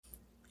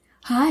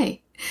Hi.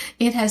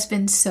 It has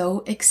been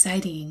so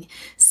exciting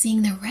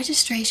seeing the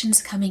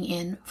registrations coming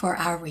in for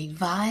our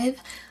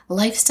Revive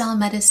Lifestyle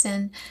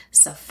Medicine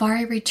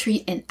Safari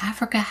Retreat in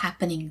Africa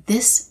happening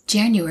this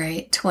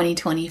January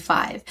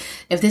 2025.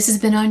 If this has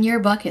been on your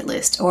bucket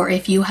list, or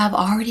if you have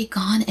already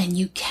gone and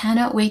you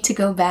cannot wait to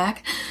go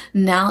back,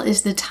 now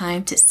is the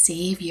time to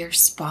save your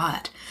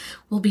spot.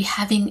 We'll be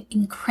having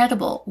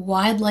incredible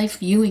wildlife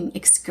viewing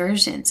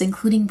excursions,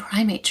 including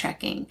primate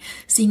trekking,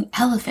 seeing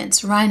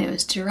elephants,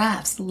 rhinos,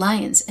 giraffes,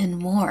 lions, and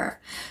more.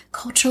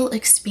 Cultural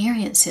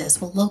experiences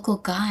with local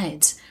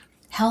guides,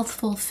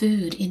 healthful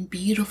food in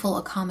beautiful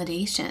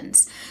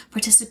accommodations,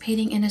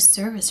 participating in a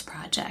service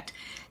project,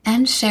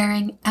 and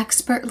sharing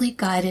expertly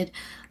guided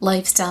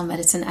lifestyle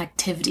medicine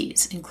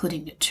activities,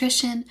 including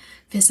nutrition,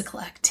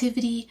 physical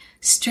activity,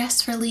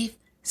 stress relief,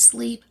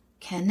 sleep,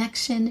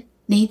 connection,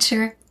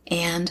 nature,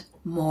 and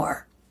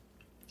more.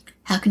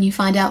 How can you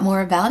find out more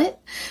about it?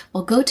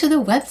 Well, go to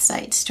the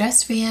website,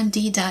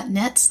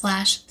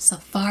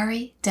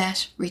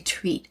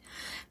 stressfreemd.net/safari-retreat.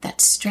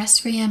 That's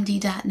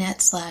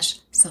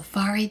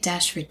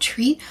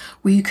stressfreemd.net/safari-retreat,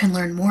 where you can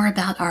learn more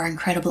about our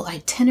incredible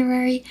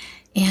itinerary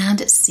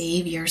and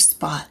save your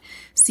spot.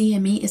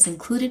 CME is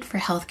included for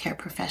healthcare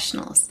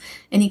professionals.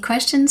 Any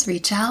questions,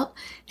 reach out,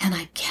 and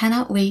I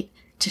cannot wait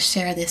to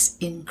share this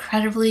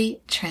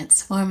incredibly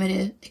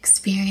transformative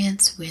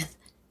experience with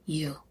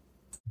you.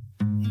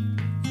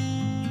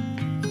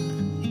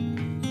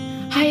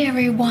 Hi,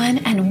 everyone,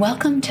 and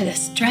welcome to the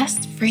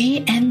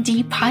Stress-Free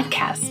MD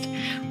podcast,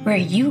 where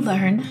you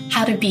learn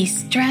how to be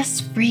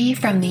stress-free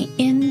from the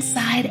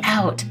inside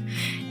out,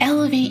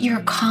 elevate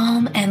your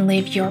calm, and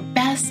live your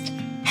best,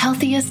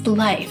 healthiest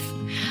life.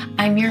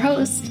 I'm your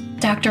host,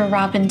 Dr.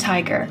 Robin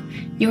Tiger,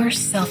 your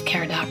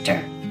self-care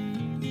doctor.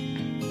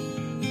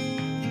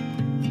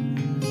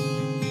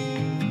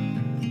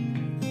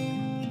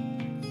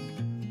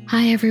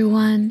 Hi,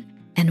 everyone,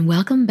 and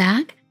welcome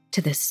back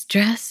to the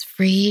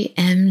Stress-Free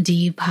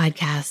MD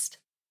podcast.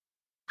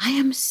 I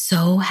am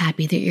so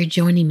happy that you're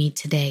joining me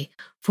today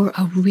for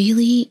a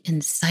really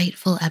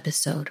insightful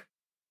episode.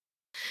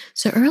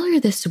 So earlier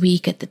this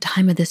week, at the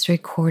time of this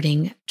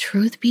recording,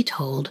 truth be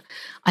told,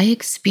 I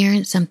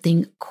experienced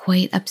something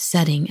quite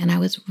upsetting, and I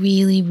was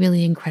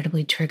really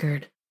incredibly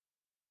triggered.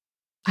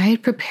 I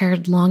had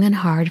prepared long and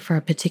hard for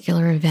a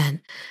particular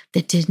event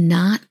that did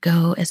not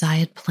go as I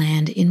had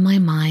planned in my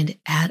mind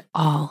at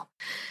all.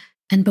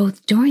 And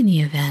both during the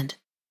event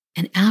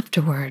and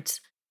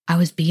afterwards, I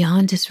was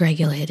beyond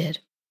dysregulated.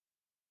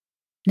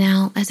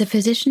 Now, as a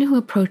physician who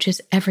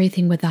approaches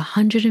everything with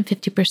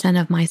 150%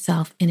 of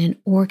myself in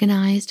an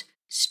organized,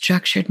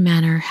 structured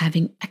manner,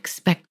 having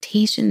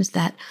expectations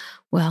that,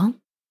 well,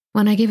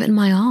 when I give it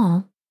my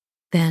all,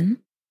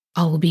 then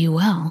all will be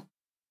well,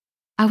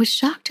 I was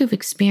shocked to have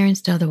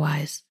experienced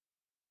otherwise.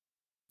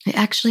 I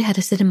actually had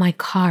to sit in my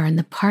car in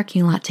the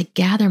parking lot to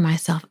gather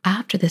myself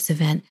after this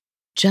event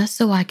just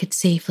so I could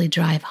safely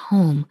drive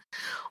home,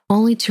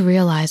 only to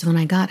realize when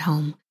I got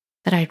home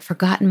that I had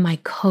forgotten my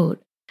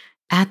coat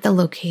at the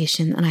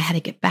location and I had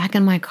to get back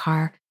in my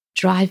car,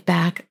 drive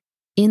back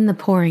in the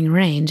pouring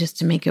rain just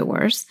to make it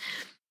worse,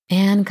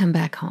 and come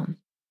back home.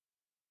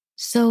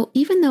 So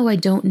even though I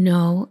don't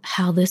know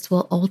how this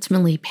will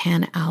ultimately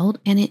pan out,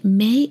 and it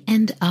may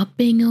end up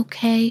being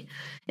okay,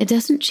 it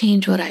doesn't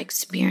change what I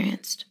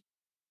experienced.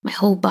 My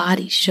whole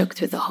body shook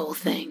through the whole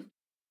thing.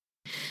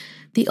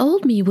 The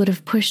old me would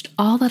have pushed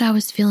all that I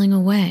was feeling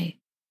away,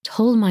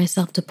 told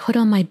myself to put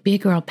on my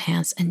big girl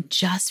pants and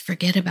just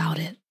forget about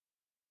it.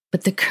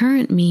 But the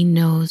current me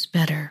knows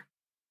better.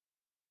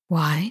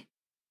 Why?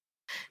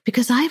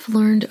 Because I've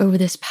learned over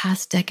this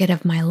past decade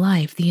of my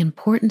life the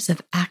importance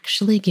of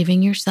actually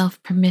giving yourself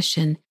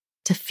permission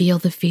to feel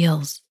the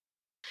feels,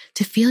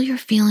 to feel your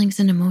feelings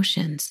and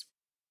emotions,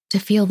 to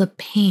feel the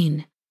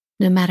pain,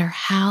 no matter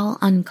how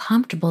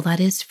uncomfortable that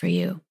is for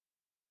you.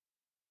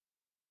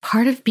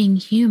 Part of being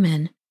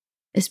human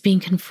is being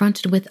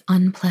confronted with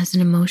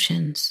unpleasant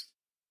emotions,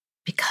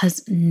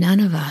 because none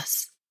of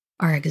us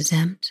are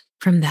exempt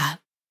from that.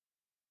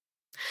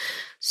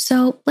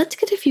 So let's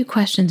get a few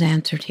questions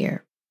answered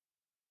here.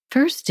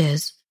 First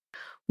is,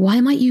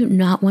 why might you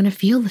not want to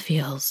feel the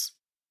feels?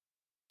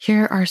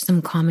 Here are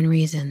some common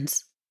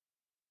reasons.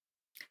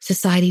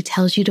 Society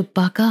tells you to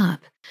buck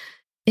up.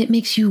 It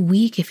makes you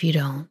weak if you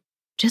don't.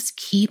 Just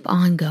keep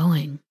on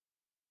going.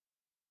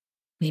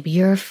 Maybe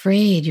you're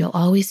afraid you'll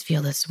always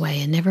feel this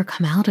way and never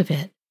come out of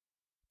it.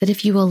 That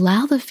if you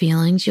allow the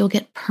feelings, you'll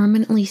get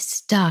permanently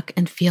stuck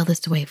and feel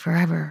this way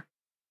forever.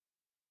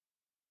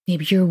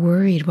 Maybe you're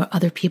worried what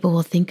other people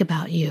will think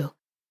about you,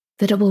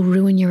 that it will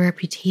ruin your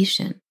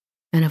reputation.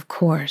 And of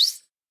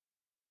course,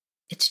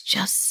 it's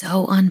just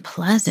so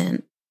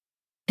unpleasant,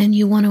 and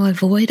you want to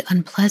avoid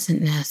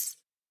unpleasantness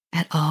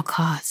at all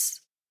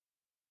costs.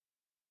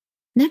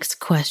 Next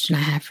question I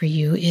have for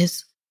you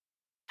is,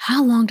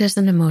 how long does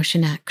an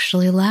emotion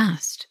actually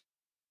last?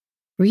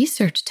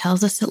 Research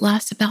tells us it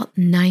lasts about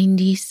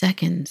 90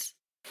 seconds.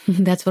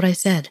 That's what I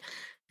said,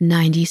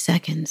 90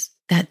 seconds.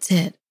 That's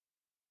it.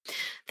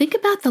 Think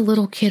about the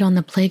little kid on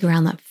the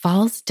playground that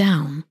falls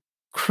down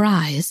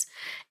cries,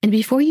 and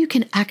before you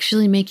can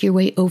actually make your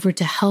way over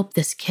to help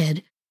this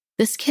kid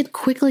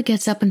quickly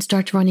gets up and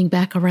starts running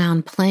back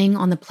around, playing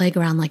on the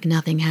playground like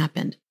nothing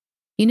happened.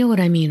 You know what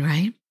I mean,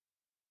 right?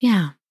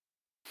 Yeah.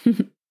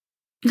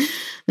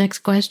 Next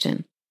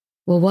question.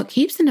 Well, what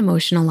keeps an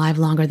emotion alive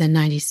longer than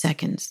 90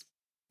 seconds?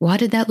 Why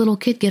did that little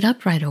kid get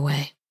up right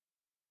away?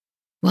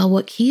 Well,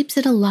 what keeps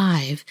it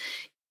alive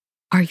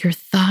are your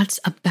thoughts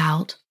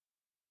about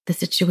the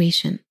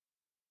situation.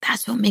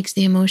 That's what makes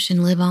the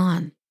emotion live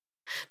on.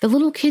 The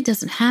little kid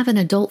doesn't have an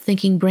adult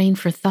thinking brain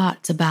for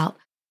thoughts about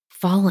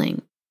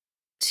falling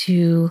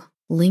to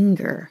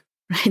linger,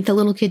 right? The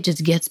little kid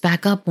just gets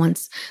back up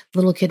once the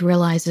little kid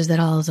realizes that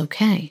all is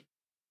okay.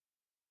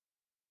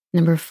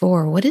 Number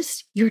 4, what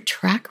is your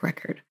track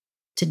record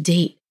to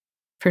date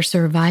for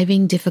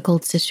surviving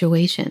difficult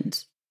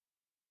situations?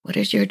 What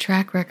is your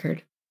track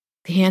record?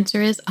 The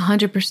answer is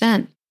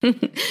 100%.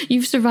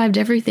 You've survived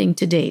everything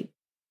to date.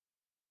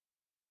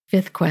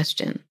 5th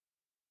question.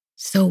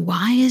 So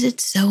why is it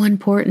so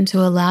important to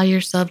allow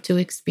yourself to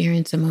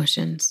experience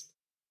emotions?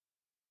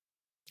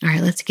 All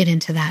right, let's get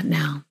into that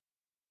now.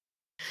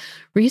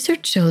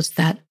 Research shows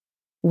that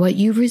what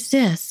you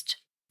resist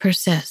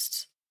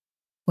persists.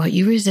 What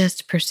you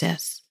resist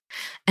persists.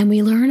 And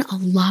we learn a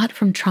lot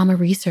from trauma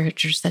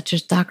researchers such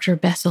as Dr.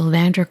 Bessel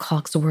van der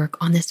Kolk's work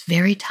on this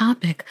very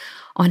topic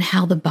on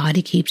how the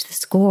body keeps the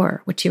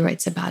score, which he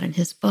writes about in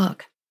his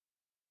book.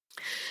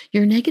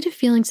 Your negative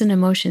feelings and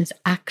emotions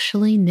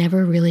actually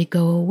never really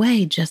go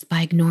away just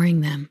by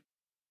ignoring them.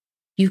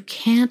 You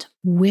can't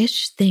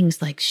wish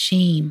things like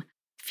shame,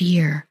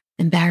 fear,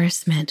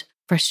 embarrassment,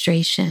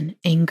 frustration,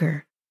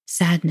 anger,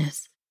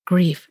 sadness,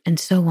 grief, and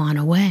so on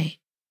away,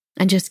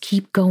 and just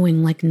keep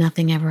going like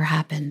nothing ever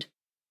happened.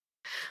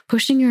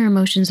 Pushing your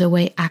emotions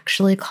away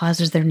actually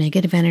causes their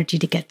negative energy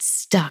to get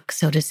stuck,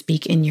 so to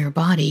speak, in your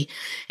body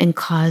and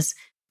cause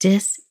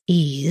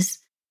dis-ease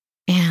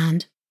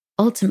and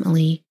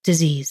ultimately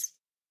disease.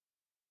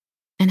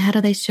 And how do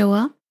they show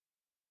up?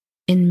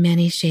 In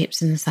many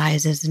shapes and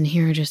sizes, and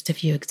here are just a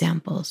few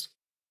examples.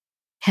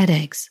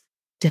 Headaches,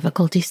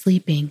 difficulty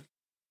sleeping,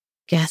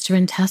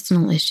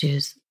 gastrointestinal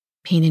issues,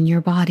 pain in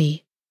your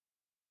body,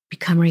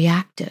 become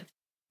reactive,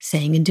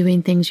 saying and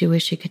doing things you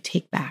wish you could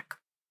take back,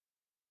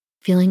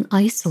 feeling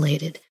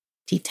isolated,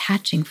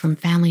 detaching from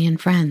family and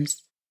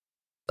friends,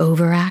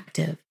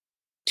 overactive,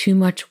 too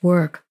much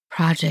work,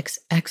 projects,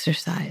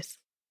 exercise,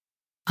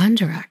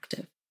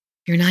 underactive,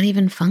 you're not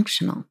even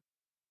functional,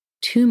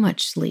 too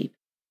much sleep,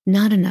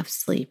 not enough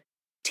sleep,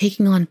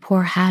 taking on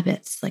poor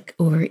habits like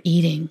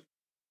overeating,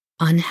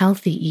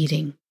 unhealthy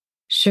eating,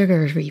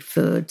 sugary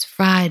foods,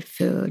 fried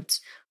foods,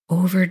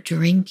 over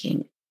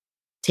drinking,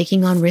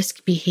 taking on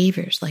risky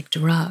behaviors like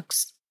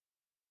drugs,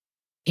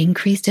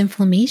 increased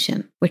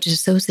inflammation, which is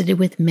associated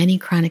with many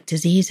chronic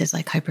diseases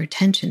like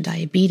hypertension,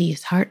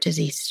 diabetes, heart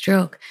disease,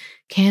 stroke,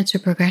 cancer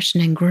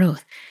progression and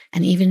growth,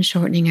 and even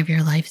shortening of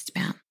your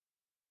lifespan.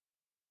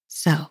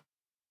 So,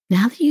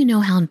 now that you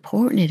know how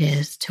important it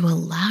is to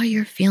allow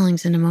your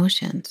feelings and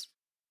emotions,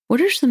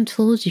 what are some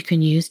tools you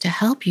can use to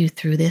help you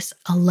through this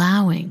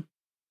allowing?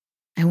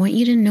 I want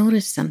you to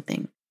notice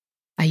something.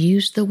 I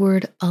used the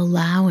word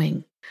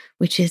allowing,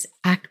 which is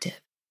active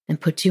and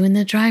puts you in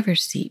the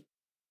driver's seat.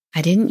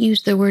 I didn't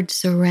use the word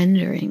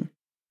surrendering,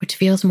 which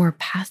feels more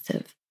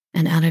passive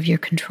and out of your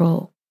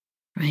control,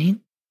 right?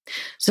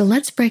 So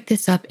let's break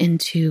this up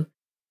into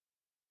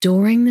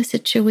during the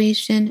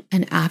situation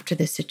and after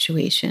the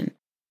situation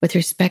with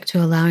respect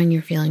to allowing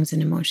your feelings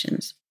and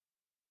emotions.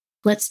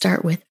 Let's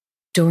start with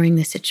during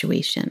the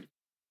situation.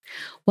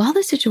 While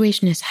the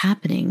situation is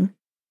happening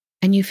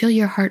and you feel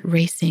your heart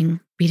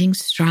racing, beating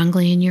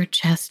strongly in your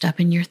chest, up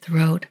in your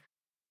throat,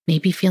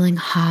 maybe feeling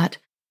hot,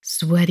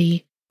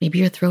 sweaty, maybe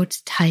your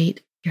throat's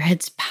tight, your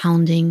head's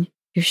pounding,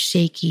 you're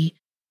shaky,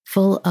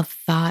 full of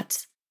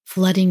thoughts,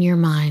 flooding your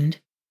mind.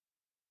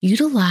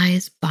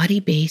 Utilize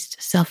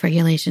body-based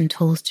self-regulation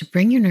tools to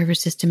bring your nervous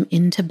system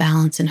into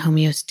balance and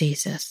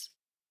homeostasis.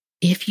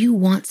 If you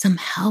want some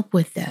help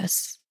with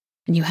this,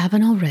 and you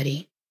haven't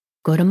already,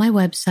 go to my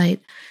website,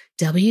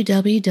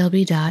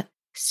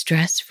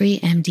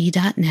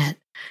 www.stressfreemd.net,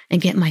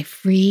 and get my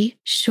free,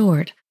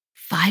 short,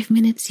 5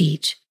 minutes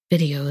each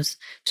videos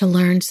to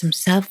learn some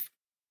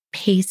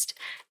self-paced,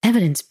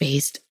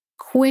 evidence-based,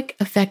 quick,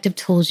 effective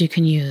tools you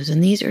can use.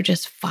 And these are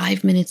just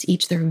 5 minutes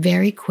each. They're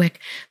very quick.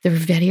 They're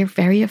very,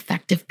 very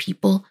effective.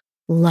 People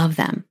love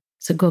them.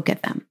 So go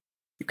get them.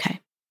 Okay. All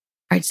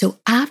right. So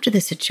after the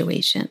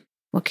situation,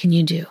 what can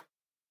you do?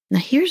 Now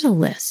here's a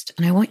list,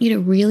 and I want you to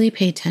really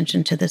pay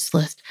attention to this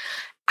list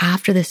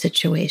after the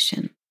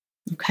situation.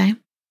 Okay.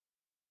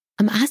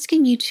 I'm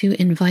asking you to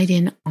invite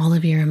in all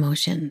of your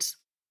emotions.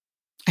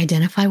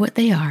 Identify what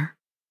they are.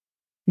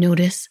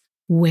 Notice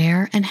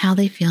where and how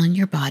they feel in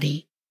your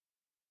body.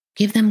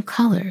 Give them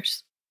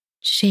colors,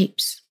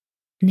 shapes,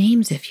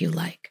 names if you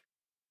like.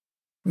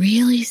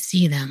 Really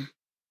see them.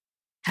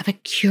 Have a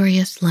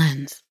curious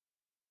lens.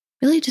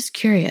 Really just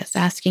curious,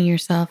 asking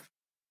yourself,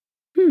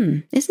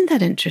 isn't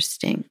that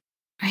interesting?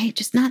 Right?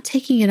 Just not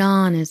taking it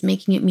on as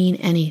making it mean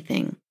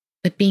anything,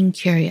 but being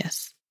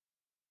curious.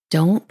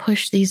 Don't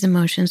push these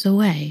emotions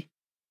away.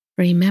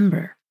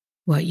 Remember,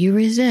 what you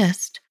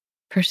resist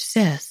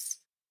persists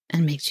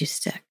and makes you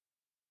sick.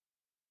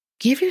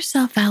 Give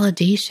yourself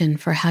validation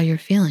for how you're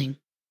feeling.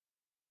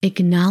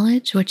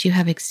 Acknowledge what you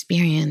have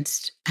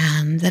experienced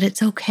and that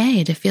it's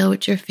okay to feel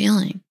what you're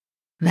feeling.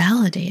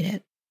 Validate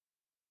it.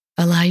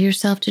 Allow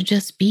yourself to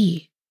just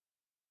be.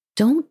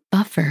 Don't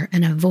buffer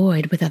and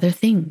avoid with other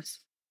things.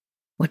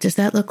 What does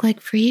that look like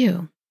for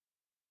you?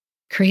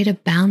 Create a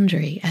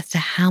boundary as to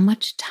how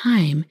much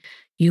time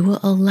you will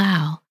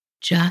allow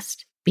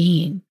just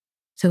being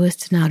so as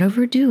to not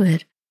overdo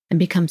it and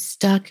become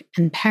stuck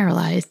and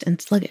paralyzed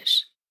and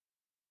sluggish.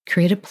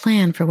 Create a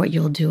plan for what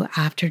you'll do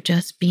after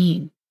just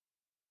being.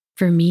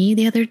 For me,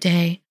 the other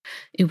day,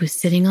 it was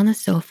sitting on the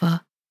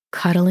sofa,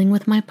 cuddling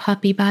with my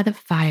puppy by the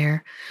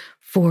fire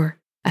for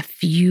a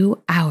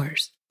few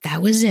hours.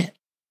 That was it.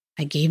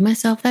 I gave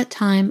myself that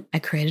time. I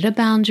created a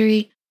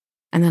boundary,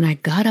 and then I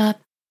got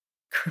up,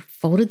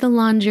 folded the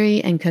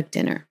laundry, and cooked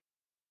dinner.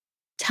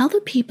 Tell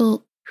the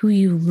people who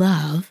you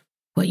love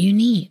what you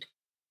need.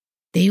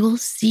 They will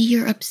see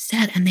you're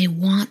upset and they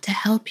want to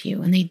help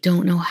you and they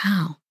don't know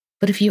how.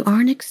 But if you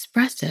aren't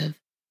expressive,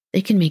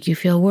 they can make you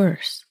feel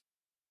worse.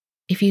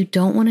 If you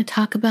don't want to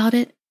talk about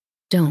it,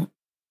 don't.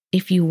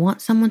 If you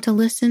want someone to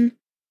listen,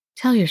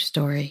 tell your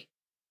story.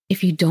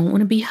 If you don't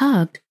want to be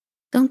hugged,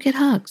 don't get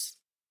hugs.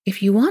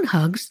 If you want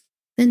hugs,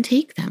 then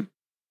take them.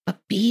 But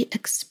be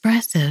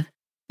expressive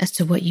as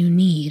to what you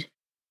need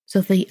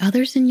so the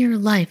others in your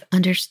life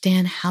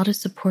understand how to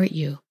support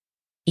you,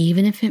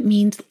 even if it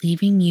means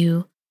leaving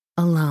you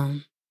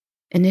alone.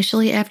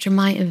 Initially, after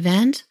my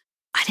event,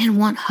 I didn't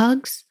want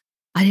hugs.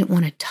 I didn't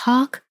want to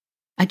talk.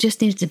 I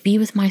just needed to be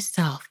with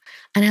myself.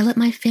 And I let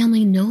my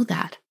family know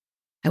that.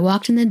 I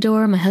walked in the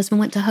door. My husband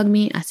went to hug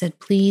me. I said,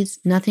 please,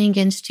 nothing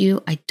against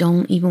you. I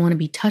don't even want to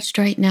be touched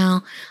right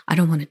now. I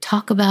don't want to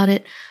talk about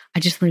it. I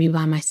just want to be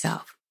by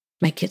myself.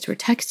 My kids were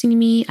texting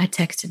me. I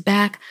texted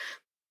back.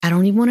 I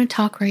don't even want to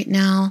talk right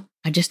now.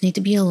 I just need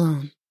to be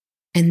alone.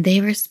 And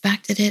they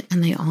respected it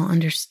and they all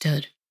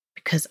understood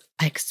because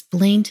I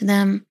explained to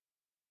them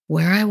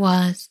where I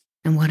was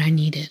and what I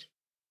needed.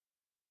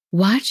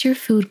 Watch your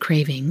food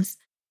cravings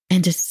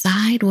and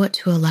decide what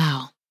to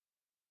allow.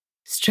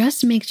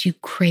 Stress makes you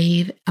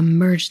crave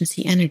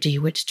emergency energy,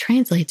 which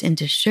translates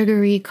into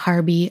sugary,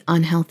 carby,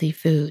 unhealthy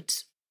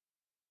foods.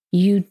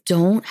 You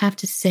don't have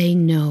to say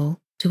no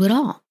to it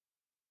all.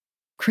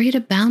 Create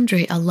a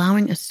boundary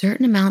allowing a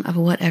certain amount of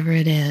whatever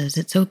it is.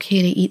 It's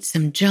okay to eat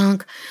some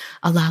junk,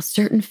 allow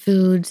certain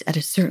foods at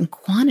a certain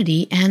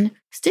quantity, and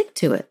stick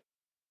to it.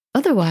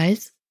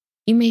 Otherwise,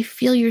 you may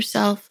feel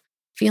yourself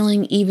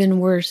feeling even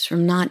worse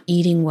from not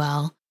eating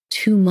well.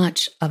 Too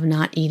much of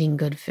not eating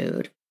good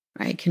food,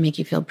 right, can make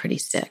you feel pretty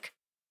sick.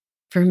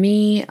 For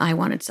me, I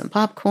wanted some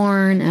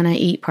popcorn and I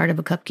ate part of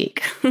a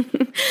cupcake.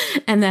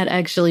 And that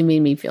actually made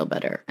me feel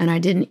better. And I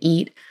didn't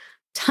eat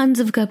tons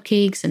of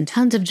cupcakes and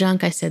tons of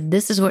junk. I said,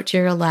 this is what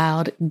you're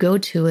allowed. Go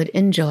to it,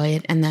 enjoy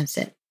it, and that's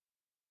it.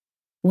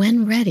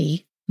 When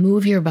ready,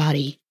 move your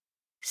body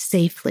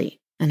safely.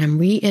 And I'm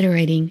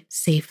reiterating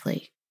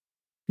safely.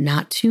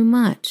 Not too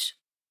much,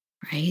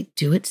 right?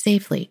 Do it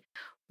safely.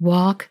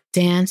 Walk,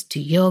 dance, do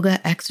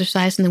yoga,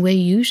 exercise in the way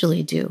you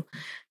usually do,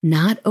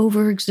 not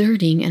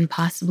overexerting and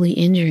possibly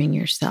injuring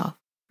yourself,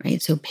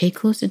 right? So pay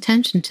close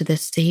attention to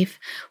this safe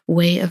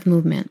way of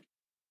movement.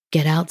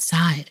 Get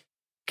outside,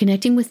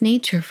 connecting with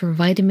nature for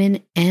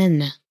vitamin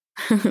N,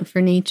 for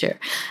nature,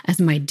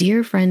 as my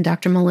dear friend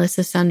Dr.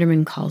 Melissa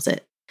Sunderman calls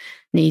it.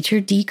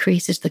 Nature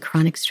decreases the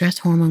chronic stress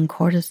hormone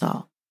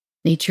cortisol.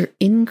 Nature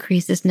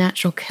increases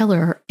natural killer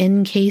or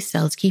NK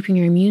cells, keeping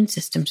your immune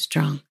system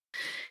strong.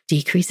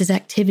 Decreases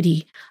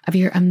activity of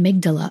your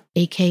amygdala,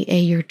 aka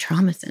your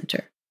trauma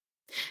center.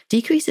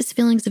 Decreases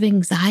feelings of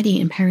anxiety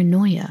and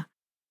paranoia,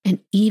 and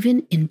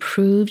even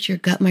improves your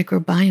gut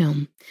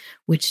microbiome,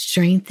 which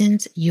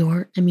strengthens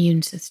your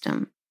immune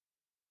system.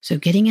 So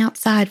getting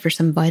outside for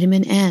some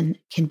vitamin N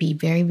can be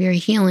very, very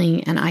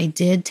healing. And I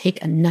did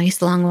take a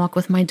nice long walk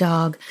with my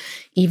dog,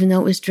 even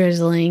though it was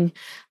drizzling,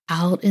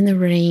 out in the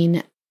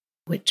rain,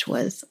 which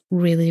was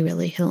really,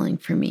 really healing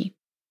for me.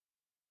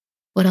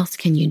 What else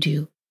can you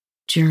do?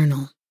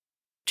 Journal.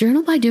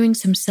 Journal by doing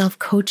some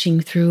self-coaching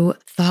through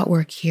thought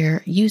work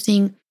here,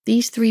 using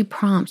these 3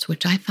 prompts,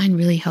 which I find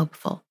really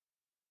helpful.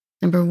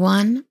 Number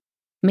 1,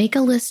 make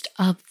a list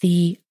of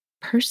the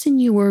person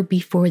you were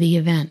before the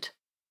event.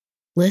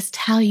 List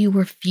how you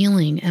were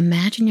feeling.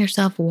 Imagine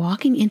yourself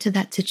walking into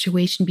that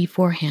situation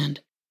beforehand.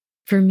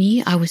 For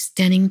me, I was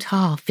standing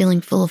tall,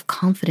 feeling full of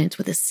confidence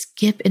with a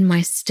skip in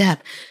my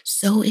step,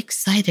 so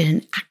excited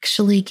and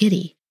actually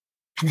giddy.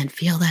 And then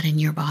feel that in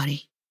your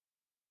body.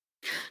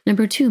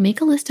 Number 2, make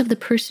a list of the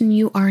person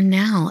you are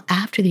now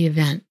after the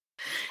event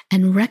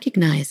and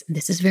recognize,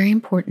 this is very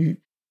important,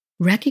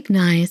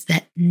 recognize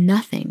that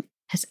nothing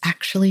has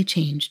actually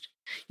changed.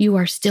 You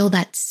are still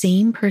that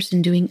same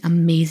person doing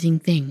amazing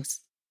things.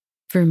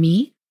 For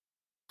me,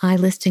 my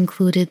list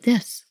included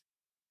this.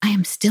 I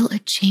am still a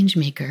change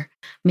maker,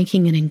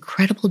 making an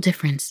incredible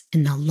difference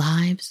in the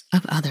lives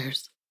of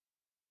others.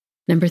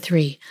 Number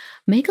 3,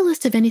 make a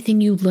list of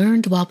anything you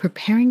learned while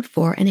preparing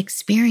for and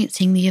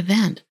experiencing the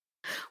event.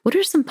 What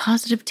are some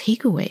positive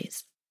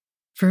takeaways?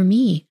 For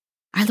me,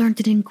 I learned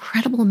an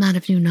incredible amount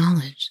of new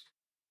knowledge.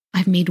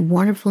 I've made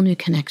wonderful new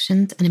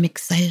connections, and I'm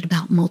excited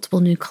about multiple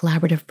new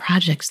collaborative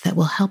projects that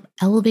will help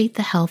elevate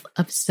the health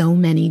of so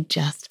many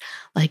just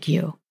like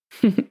you.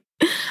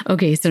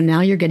 Okay, so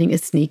now you're getting a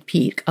sneak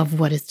peek of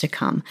what is to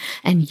come.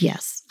 And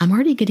yes, I'm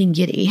already getting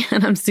giddy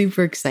and I'm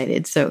super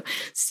excited, so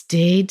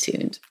stay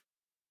tuned.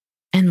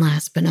 And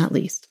last but not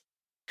least,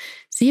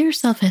 see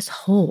yourself as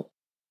whole,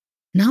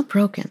 not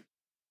broken,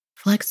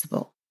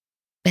 flexible,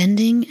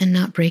 bending and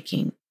not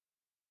breaking,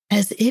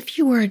 as if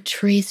you were a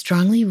tree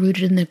strongly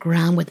rooted in the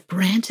ground with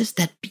branches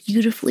that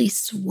beautifully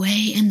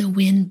sway in the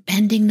wind,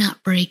 bending,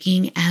 not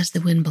breaking as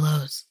the wind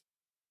blows.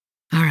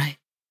 All right,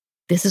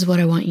 this is what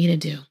I want you to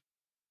do.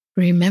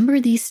 Remember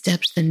these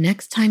steps the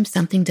next time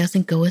something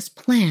doesn't go as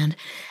planned,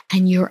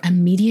 and your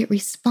immediate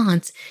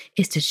response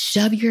is to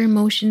shove your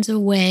emotions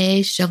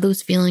away, shove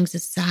those feelings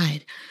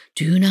aside.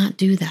 Do not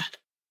do that.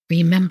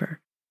 Remember,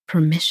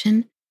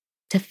 permission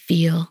to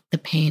feel the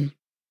pain.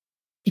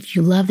 If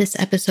you love this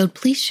episode,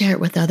 please share it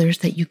with others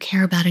that you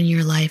care about in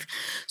your life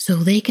so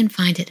they can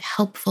find it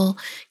helpful,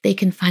 they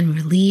can find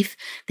relief,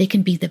 they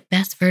can be the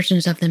best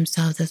versions of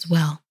themselves as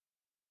well.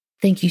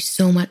 Thank you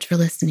so much for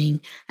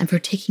listening and for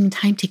taking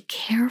time to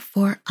care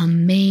for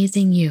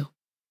amazing you.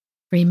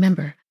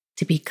 Remember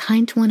to be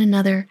kind to one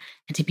another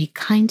and to be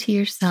kind to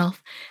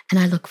yourself, and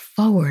I look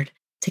forward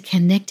to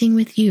connecting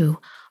with you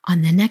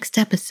on the next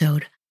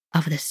episode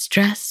of the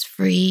Stress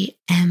Free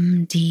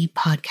MD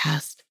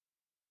podcast.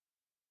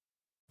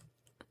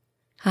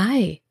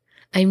 Hi,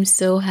 I'm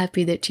so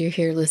happy that you're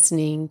here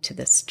listening to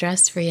the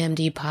Stress Free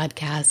MD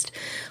podcast,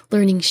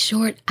 learning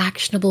short,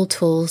 actionable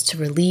tools to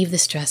relieve the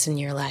stress in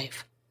your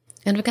life.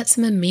 And I've got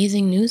some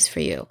amazing news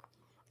for you.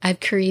 I've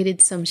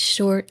created some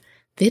short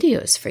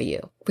videos for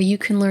you where you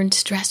can learn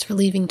stress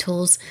relieving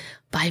tools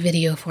by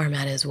video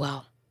format as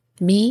well.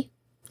 Me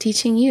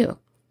teaching you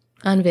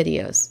on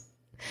videos.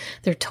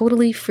 They're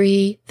totally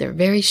free. They're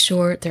very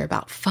short. They're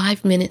about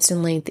 5 minutes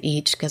in length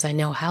each because I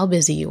know how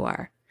busy you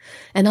are.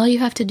 And all you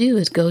have to do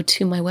is go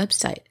to my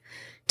website,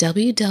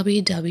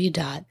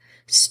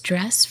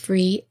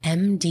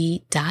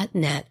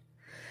 www.stressfreemd.net.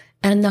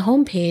 And on the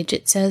homepage,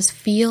 it says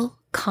Feel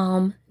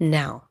Calm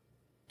Now.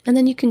 And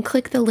then you can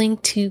click the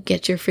link to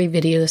get your free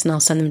videos, and I'll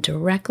send them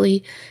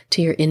directly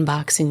to your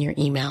inbox in your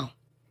email.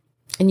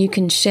 And you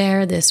can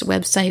share this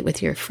website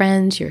with your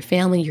friends, your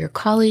family, your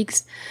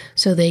colleagues,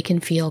 so they can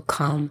feel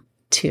calm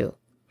too.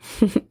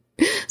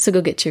 So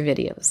go get your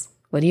videos.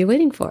 What are you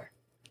waiting for?